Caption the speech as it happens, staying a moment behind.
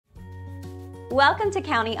Welcome to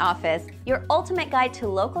County Office, your ultimate guide to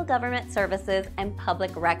local government services and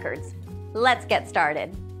public records. Let's get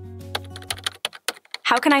started.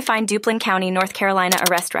 How can I find Duplin County, North Carolina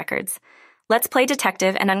arrest records? Let's play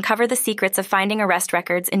detective and uncover the secrets of finding arrest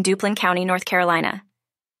records in Duplin County, North Carolina.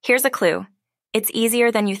 Here's a clue. It's easier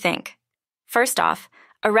than you think. First off,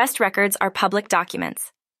 arrest records are public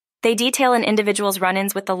documents. They detail an individual's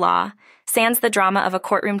run-ins with the law, sans the drama of a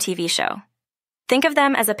courtroom TV show. Think of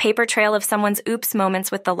them as a paper trail of someone's oops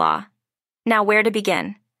moments with the law. Now, where to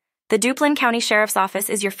begin? The Duplin County Sheriff's Office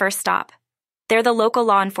is your first stop. They're the local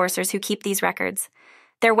law enforcers who keep these records.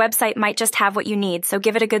 Their website might just have what you need, so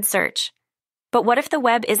give it a good search. But what if the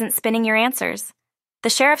web isn't spinning your answers? The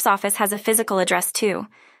Sheriff's Office has a physical address too.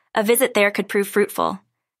 A visit there could prove fruitful.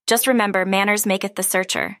 Just remember, manners maketh the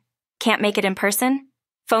searcher. Can't make it in person?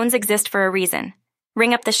 Phones exist for a reason.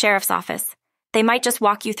 Ring up the Sheriff's Office. They might just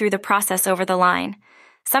walk you through the process over the line.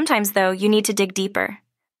 Sometimes, though, you need to dig deeper.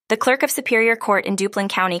 The Clerk of Superior Court in Duplin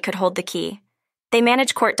County could hold the key. They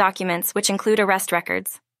manage court documents, which include arrest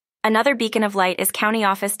records. Another beacon of light is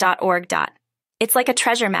countyoffice.org. It's like a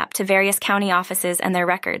treasure map to various county offices and their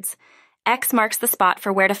records. X marks the spot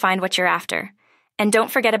for where to find what you're after. And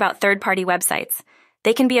don't forget about third-party websites.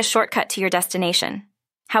 They can be a shortcut to your destination.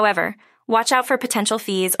 However, watch out for potential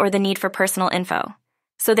fees or the need for personal info.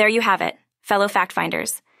 So there you have it, fellow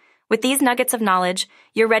fact-finders. With these nuggets of knowledge,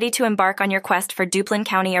 you're ready to embark on your quest for Duplin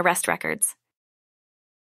County arrest records.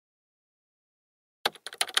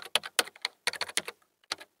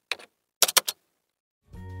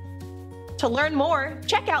 To learn more,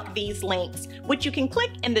 check out these links, which you can click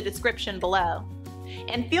in the description below.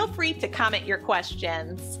 And feel free to comment your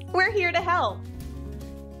questions. We're here to help.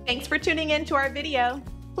 Thanks for tuning in to our video.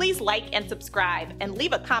 Please like and subscribe and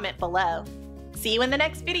leave a comment below. See you in the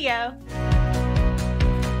next video.